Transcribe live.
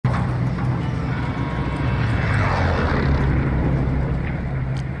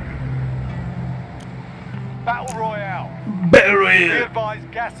Barrel! Be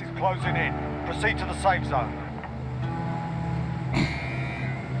advised, gas is closing in. Proceed to the safe zone.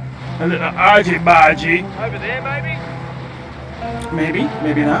 A little argy-bargy. Over there, maybe? Maybe,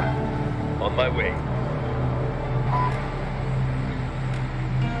 maybe not. On my way.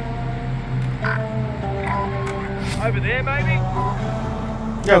 Over there, maybe?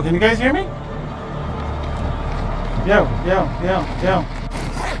 Yo, can you guys hear me? Yo.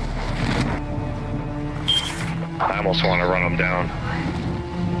 I almost want to run them down.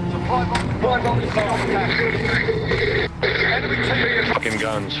 Fucking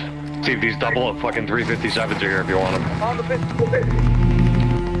guns. See if these double up fucking 357s are here if you want them.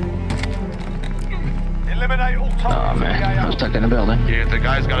 Eliminate all targets. Oh man, I'm stuck in the building. Yeah, the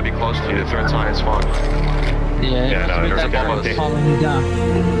guy's gotta be close to you. The threat's high as fuck. Yeah, no, there's a bomb. Following me down.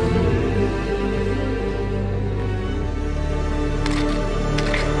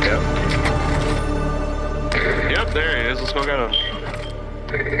 Yep, there he is. Let's go get him.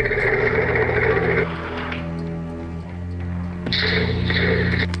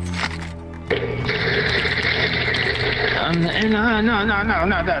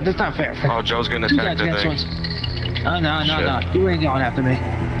 No, that's not fair. Oh, Joe's getting attacked, I think. No, you ain't going after me.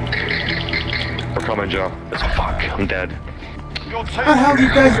 We're coming, Joe. It's fuck. I'm dead. How the hell you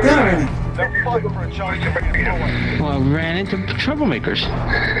guys dead already? They'll fight for a change of forward. Well, we ran into troublemakers.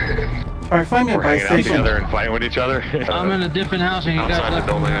 Alright, find me a We're buy hanging out station. together and fighting with each other. I'm in a different house and you guys Outside the left.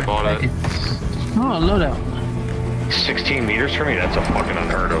 building, I bought it. Oh, loadout. 16 meters for me? That's a fucking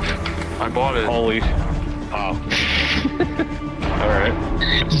unheard of. I bought it. Holy. Oh. Alright.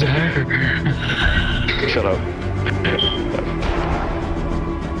 Shut up.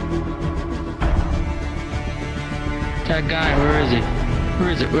 That guy, where is he?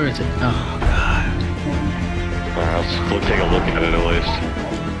 Where is it? Oh, God. Alright, let's take a look at it at least.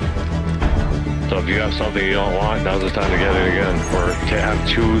 So if you have something you don't want, now's the time to get it again. Or to have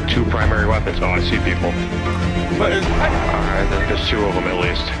two primary weapons. Oh, I see people. Alright, there's two of them at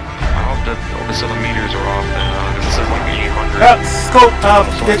least. I hope that some of the meters are off then, because it says like 800. Scope,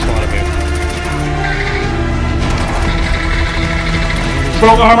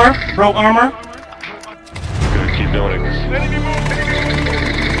 broke armor. Good, keep doing it. Who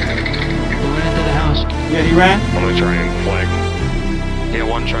went into the house? Yeah, he ran. I'm gonna try and flank. Yeah,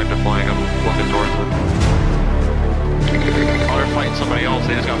 one tried to flank. I'm looking towards them. Oh, they're fighting somebody else.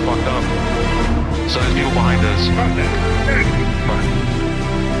 They just got fucked up. So there's people behind us. Come on.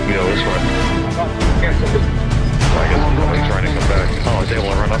 You know, this way. I guess I'm trying to come back. Oh, I was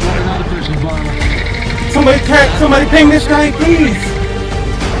able to run up there. Another person's bomb. Somebody ping this guy, please.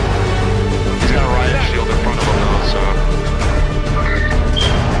 He's got a riot shield in front of him though, so.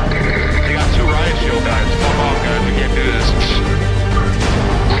 They got two riot shield guys. Fuck off, guys. We can't do this.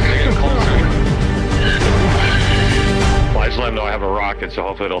 They get closer. Well, I just let him know I have a rocket, so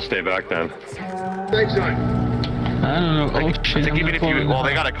hopefully they'll stay back then. Thanks, son. I don't know. I think even if you, well,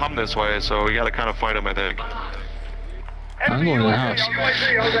 they gotta come this way, so we gotta kind of fight them, I think. I'm going to the house.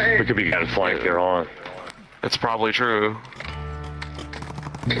 We could be getting flanked here on. It's probably true.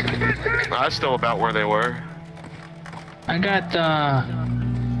 That's still about where they were. I got,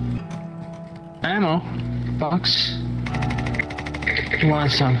 ammo. Box. You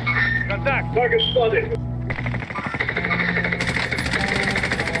want some? Attack, target spotted.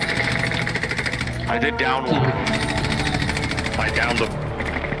 I did down one. I downed them.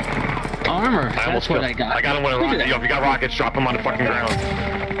 Armor. I almost That's what killed. I got. I got him with a rocket. Yo, if you got rockets, drop them on the fucking ground.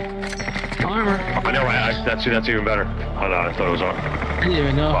 Armor. I know, right? That's even better. Oh no, I thought it was on. I didn't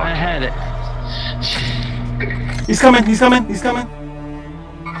even know I had it. He's coming. He's trying to.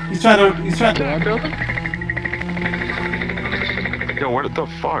 Our building? Yo, where the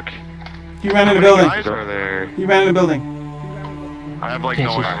fuck? He ran in the building. Guys are there? He ran in the building. I have like Can't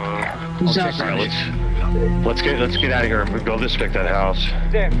no see. ammo. Who's All outside? right, let's get out of here. We'll go disinfect that house.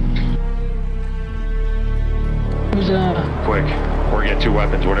 Who's, Quick. Or get two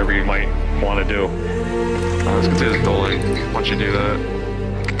weapons, whatever you might want to do. Let's get to this building. Once you do that.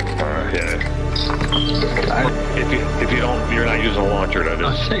 Alright, yeah. If you don't, you're not using a launcher, that oh,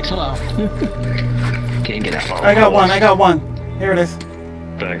 is. thanks a lot. Can't get out. I got one. Here it is.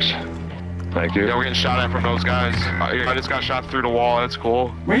 Thanks. Thank you. Yeah, we're getting shot at from those guys. I just got shot through the wall. That's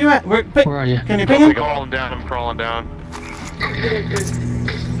cool. Where you at? Where are you? Can you ping him? I'm crawling down. I'm crawling down.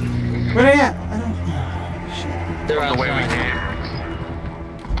 Where are they at? I don't. They're The way we outside. came.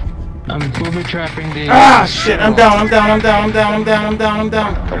 I'm booby trapping the. Ah shit! I'm down.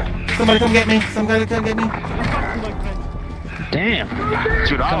 Somebody come get me. Damn.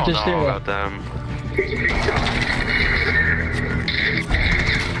 Dude, I Come to don't know stairwell. about them.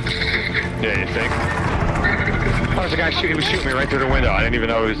 Yeah, you think? Oh, there's a guy he was shooting me right through the window. I didn't even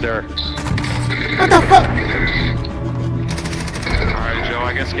know he was there. What the fuck? Alright, Joe,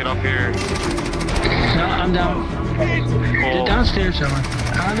 I guess get up here. No, I'm down. He's downstairs somewhere.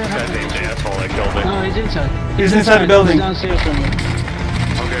 How the That heck? name's the asshole that killed me. No, he's inside. He's inside the building. He's downstairs somewhere.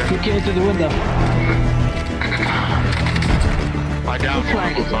 Okay. He came through the window. I down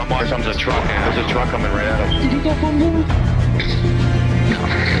Flag is I'm marked. There's a truck. There's a truck coming right at him. Did he go from there?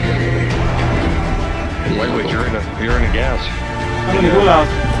 WhiteWitch, you're in the gas. I'm in the gulag.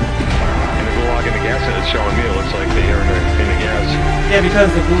 In the gulag in the gas, and it's showing me. It looks like they're in the gas. Yeah, because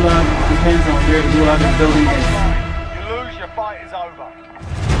the gulag depends on where the gulag in the building is. You lose, your fight is over.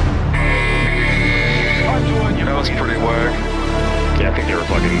 That was pretty whack. Yeah, I think they were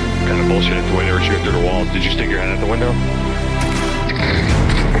fucking kind of bullshit the way they were shooting through the walls. Did you stick your head out the window?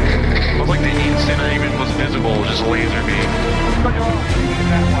 It was like the instant I even was visible, just laser beam. Got your arms in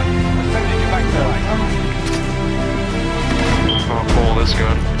that one. We're sending you back to base. Oh, cool, this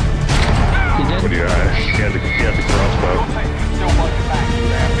gun. He did? What do you got? He had the crossbow. Your team is still working back.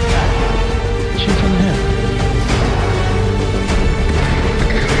 They have to catch. Shoot from the head.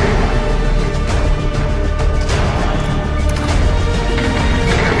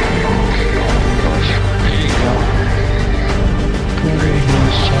 There you go. Great, he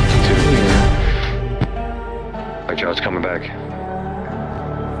was talking to here. Alright, Joe, it's coming back.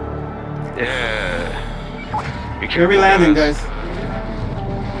 Yeah. Be Where are we landing, guys?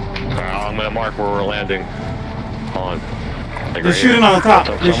 I'm gonna mark where we're landing. Hold on. Like They're shooting on the top.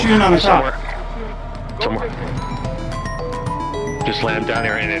 They're shooting on the top. Somewhere. Just land down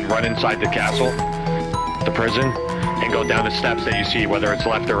here and then run inside the castle, the prison, and go down the steps that you see, whether it's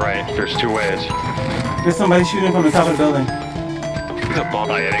left or right. There's two ways. There's somebody shooting from the top of the building. He's a bum.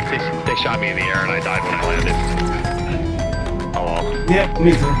 Oh, yeah, they shot me in the air and I died when I landed. Oh well. Yep,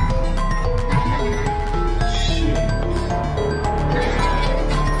 me too.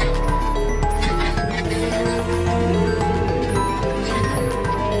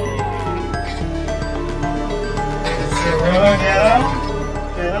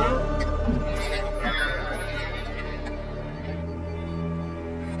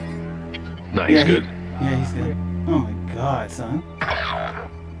 No, he's good. Yeah, he's good. Oh my god, son.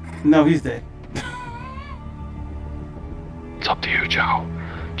 No, he's dead. It's up to you, Joe.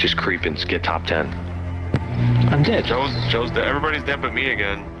 Just creep and get top 10. I'm dead. Joe's dead. Everybody's dead but me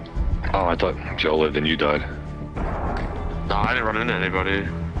again. Oh, I thought Joe lived and you died. No, I didn't run into anybody.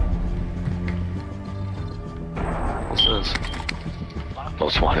 What's this?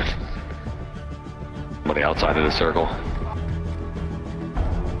 Most wanted. Somebody outside of the circle.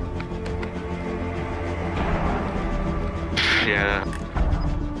 Yeah.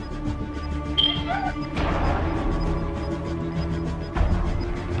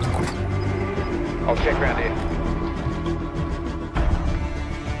 I'll check around here.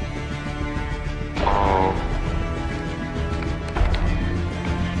 Oh.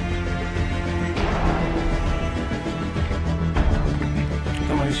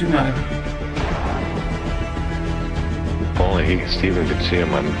 Somebody's shooting at him. If only Steven could see him.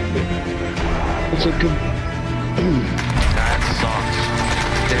 That's a good... That sucks.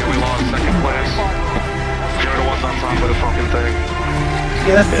 Damn, we lost second place. You're the ones on top of the fucking thing.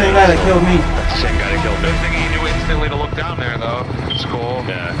 Yeah, that's the same guy that killed me. That's the same guy that killed me. Good thing he knew instantly to look down there, though. It's cool.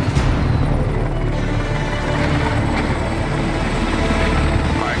 Yeah.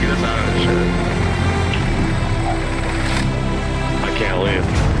 Alright, get us out of this shit. I can't leave.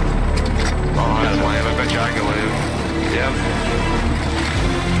 Oh, that's lame. I bet you I can leave. Yep.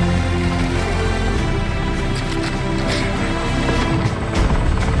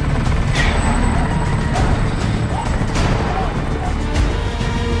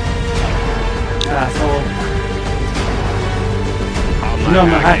 Asshole. I'm No, I'm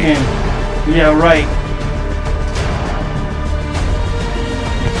not hacking. Yeah, right.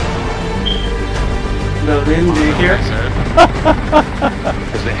 No, did you hear?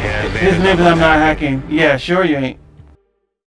 His name His name is I'm not hacking. Yeah, sure you ain't.